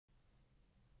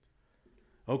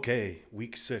Okay,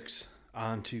 week 6,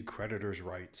 on to creditors'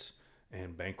 rights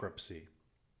and bankruptcy.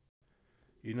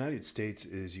 The United States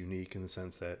is unique in the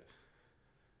sense that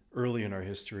early in our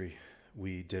history,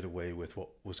 we did away with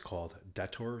what was called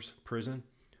debtor's prison.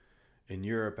 In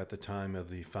Europe, at the time of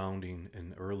the founding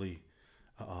and early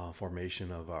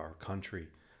formation of our country,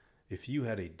 if you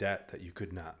had a debt that you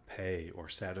could not pay or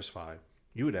satisfy,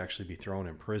 you would actually be thrown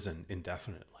in prison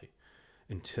indefinitely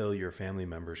until your family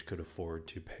members could afford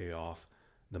to pay off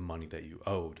the money that you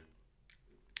owed.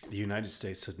 The United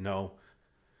States said, no,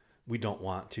 we don't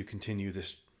want to continue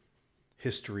this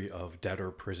history of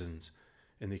debtor prisons.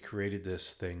 And they created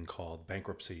this thing called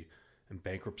bankruptcy. And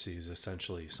bankruptcy is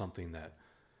essentially something that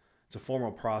it's a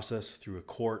formal process through a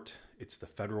court. It's the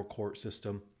federal court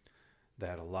system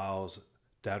that allows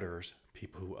debtors,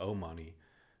 people who owe money,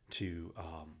 to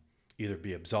either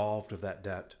be absolved of that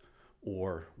debt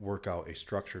or work out a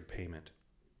structured payment.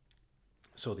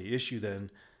 So the issue then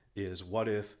is, what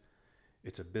if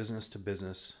it's a business to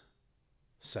business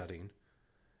setting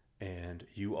and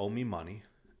you owe me money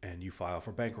and you file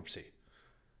for bankruptcy?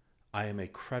 I am a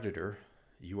creditor,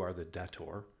 you are the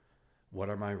debtor. What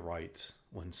are my rights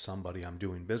when somebody I'm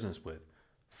doing business with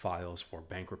files for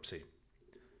bankruptcy?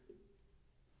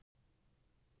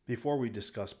 Before we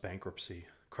discuss bankruptcy,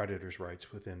 creditors'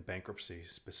 rights within bankruptcy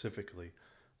specifically,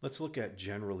 let's look at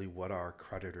generally what are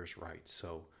creditors' rights.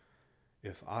 So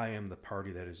if I am the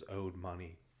party that is owed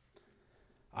money,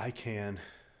 I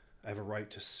have a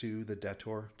right to sue the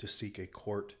debtor to seek a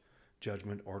court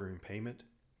judgment ordering payment.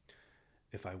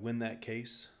 If I win that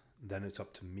case, then it's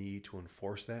up to me to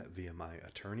enforce that via my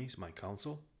attorneys, my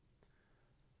counsel.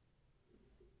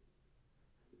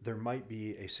 There might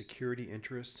be a security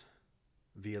interest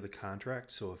via the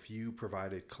contract. So if you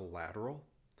provided collateral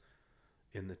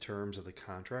in the terms of the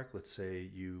contract, let's say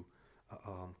you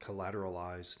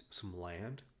collateralized some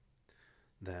land,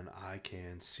 then I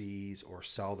can seize or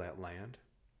sell that land.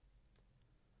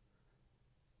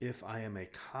 If I am a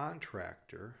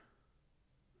contractor,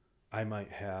 I might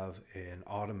have an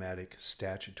automatic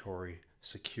statutory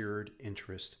secured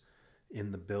interest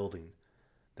in the building.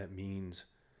 That means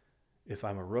if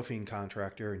I'm a roofing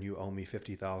contractor and you owe me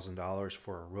 $50,000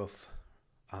 for a roof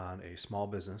on a small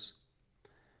business,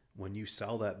 when you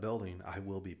sell that building, I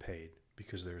will be paid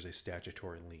because there's a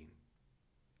statutory lien.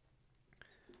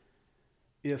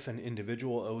 If an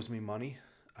individual owes me money,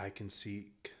 I can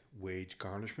seek wage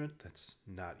garnishment. That's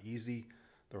not easy.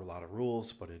 There are a lot of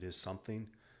rules, but it is something.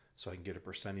 So I can get a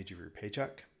percentage of your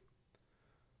paycheck.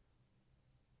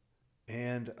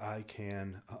 And I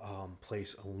can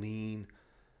place a lien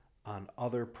on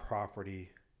other property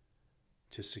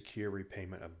to secure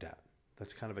repayment of debt.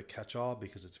 That's kind of a catch-all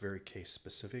because it's very case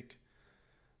specific.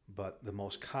 But the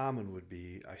most common would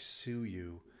be I sue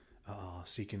you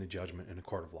seeking a judgment in a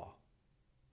court of law.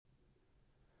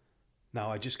 Now,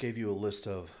 I just gave you a list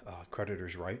of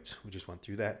creditors' rights. We just went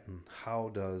through that. And how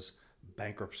does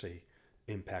bankruptcy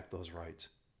impact those rights?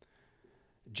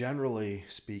 Generally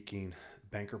speaking,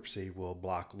 bankruptcy will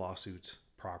block lawsuits,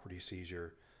 property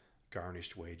seizure,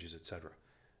 garnished wages, etc.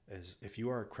 As if you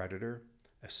are a creditor,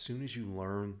 as soon as you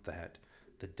learn that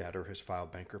the debtor has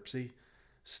filed bankruptcy,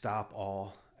 stop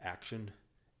all action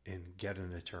and get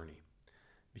an attorney,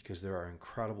 because there are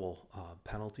incredible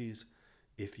penalties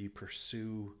if you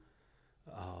pursue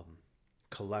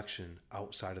collection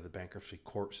outside of the bankruptcy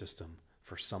court system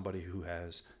for somebody who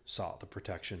has sought the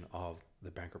protection of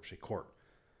the bankruptcy court.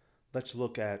 Let's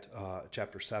look at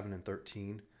Chapter 7 and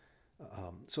 13.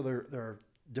 So there are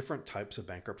different types of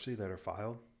bankruptcy that are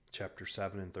filed. Chapter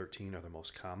 7 and 13 are the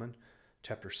most common.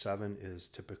 Chapter 7 is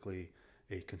typically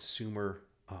a consumer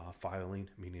filing,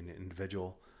 meaning an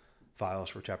individual files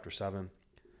for Chapter 7.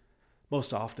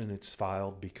 Most often it's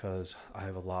filed because I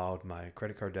have allowed my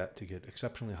credit card debt to get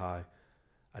exceptionally high.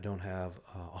 I don't have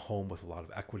a home with a lot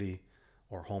of equity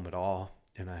or home at all,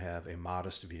 and I have a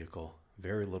modest vehicle,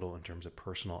 very little in terms of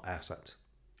personal assets.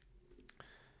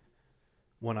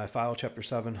 When I file Chapter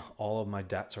 7, all of my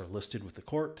debts are listed with the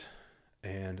court,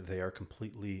 and they are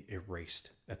completely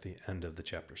erased at the end of the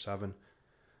Chapter 7.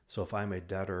 So if I'm a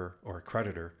debtor or a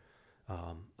creditor,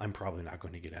 I'm probably not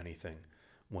going to get anything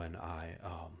when I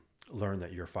learn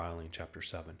that you're filing Chapter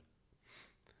 7.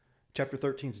 Chapter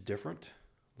 13 is different.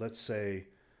 Let's say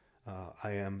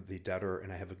I am the debtor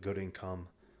and I have a good income,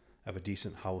 I have a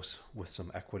decent house with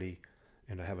some equity,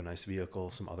 and I have a nice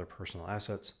vehicle, some other personal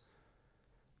assets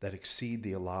that exceed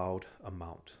the allowed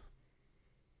amount.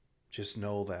 Just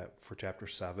know that for Chapter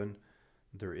 7,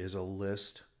 there is a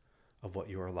list of what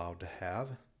you are allowed to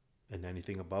have, and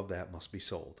anything above that must be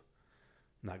sold.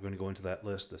 I'm not going to go into that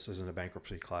list. This isn't a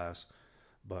bankruptcy class,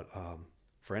 but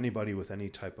For anybody with any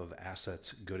type of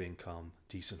assets, good income,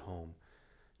 decent home,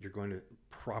 you're going to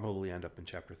probably end up in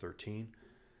Chapter 13,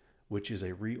 which is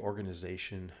a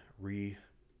reorganization, a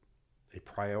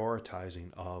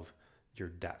prioritizing of your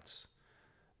debts.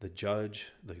 The judge,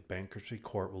 the bankruptcy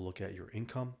court will look at your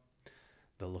income,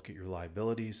 they'll look at your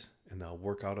liabilities, and they'll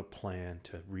work out a plan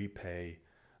to repay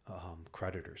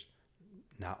creditors.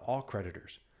 Not all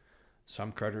creditors.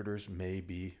 Some creditors may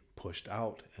be pushed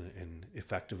out and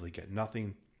effectively get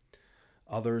nothing.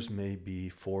 Others may be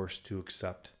forced to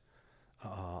accept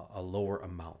a lower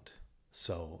amount.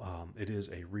 So it is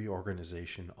a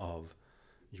reorganization of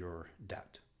your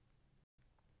debt.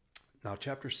 Now,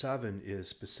 Chapter 7 is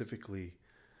specifically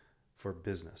for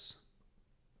business.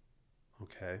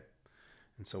 Okay?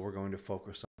 And so we're going to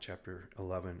focus on Chapter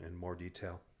 11 in more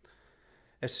detail.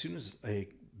 As soon as a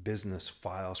business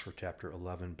files for Chapter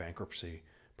 11 bankruptcy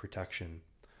protection,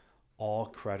 all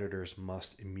creditors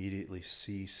must immediately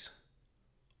cease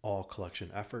all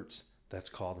collection efforts. That's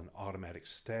called an automatic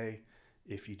stay.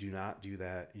 If you do not do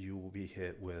that, you will be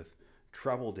hit with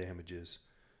treble damages.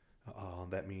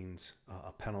 That means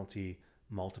a penalty,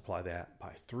 multiply that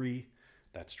by 3.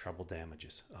 That's treble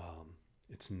damages.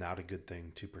 It's not a good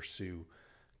thing to pursue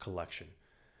collection.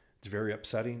 It's very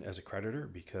upsetting as a creditor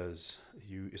because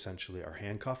you essentially are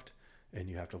handcuffed and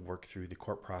you have to work through the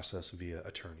court process via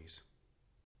attorneys.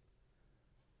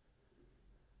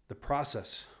 The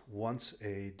process, once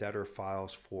a debtor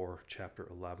files for Chapter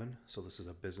 11, so this is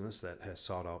a business that has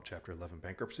sought out Chapter 11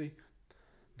 bankruptcy,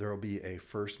 there will be a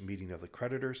first meeting of the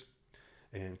creditors,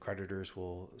 and creditors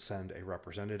will send a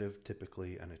representative,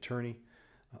 typically an attorney,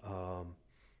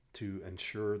 to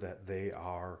ensure that they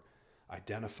are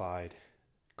identified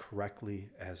correctly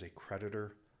as a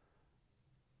creditor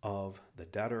of the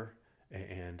debtor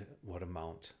and what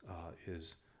amount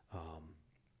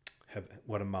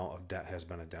what amount of debt has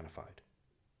been identified.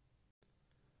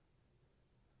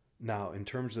 Now, in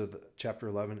terms of Chapter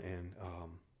 11 and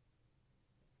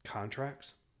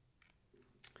contracts,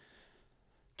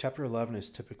 Chapter 11 is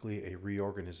typically a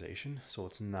reorganization, so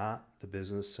it's not the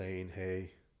business saying,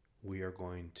 hey, we are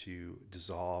going to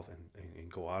dissolve and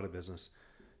go out of business.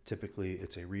 Typically,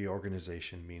 it's a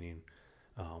reorganization, meaning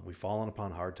we've fallen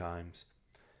upon hard times.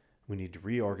 We need to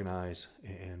reorganize,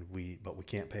 but we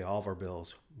can't pay all of our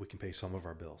bills. We can pay some of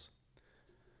our bills.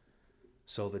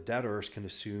 So the debtors can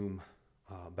assume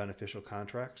beneficial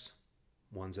contracts,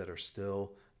 ones that are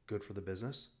still good for the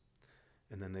business,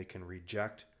 and then they can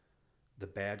reject the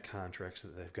bad contracts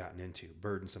that they've gotten into,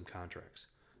 burdensome contracts.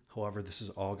 However, this has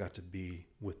all got to be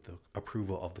with the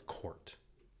approval of the court.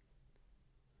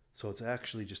 So it's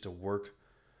actually just a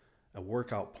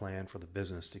workout plan for the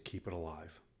business to keep it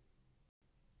alive.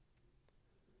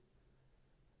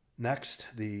 Next,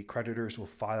 the creditors will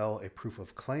file a proof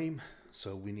of claim.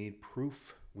 So we need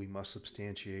proof. We must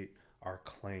substantiate our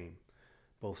claim,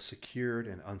 both secured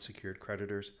and unsecured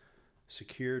creditors.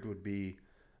 Secured would be,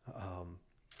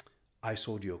 I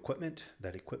sold you equipment.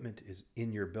 That equipment is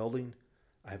in your building.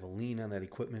 I have a lien on that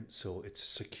equipment, so it's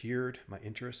secured, my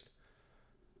interest.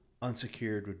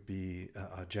 Unsecured would be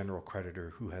a general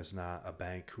creditor who has not, a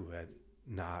bank who had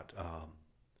not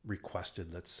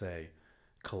requested, let's say,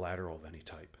 collateral of any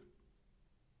type.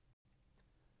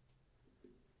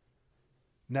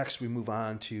 Next, we move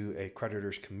on to a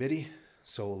creditors committee.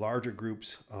 So larger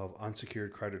groups of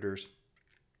unsecured creditors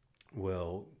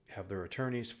will have their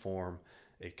attorneys form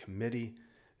a committee,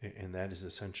 and that is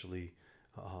essentially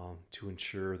to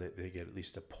ensure that they get at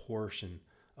least a portion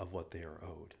of what they are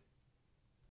owed.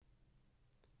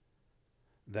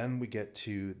 Then we get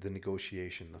to the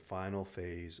negotiation, the final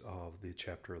phase of the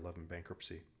Chapter 11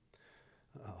 bankruptcy.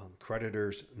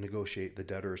 Creditors negotiate the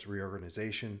debtor's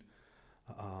reorganization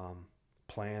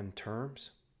plan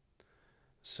terms.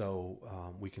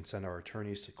 So we can send our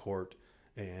attorneys to court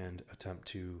and attempt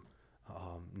to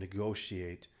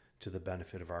negotiate to the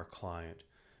benefit of our client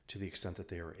to the extent that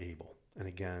they are able. And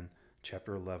again,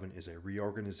 Chapter 11 is a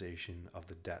reorganization of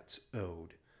the debts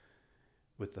owed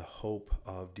with the hope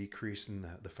of decreasing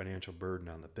the financial burden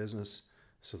on the business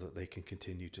so that they can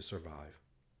continue to survive.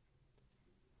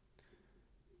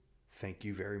 Thank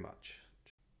you very much.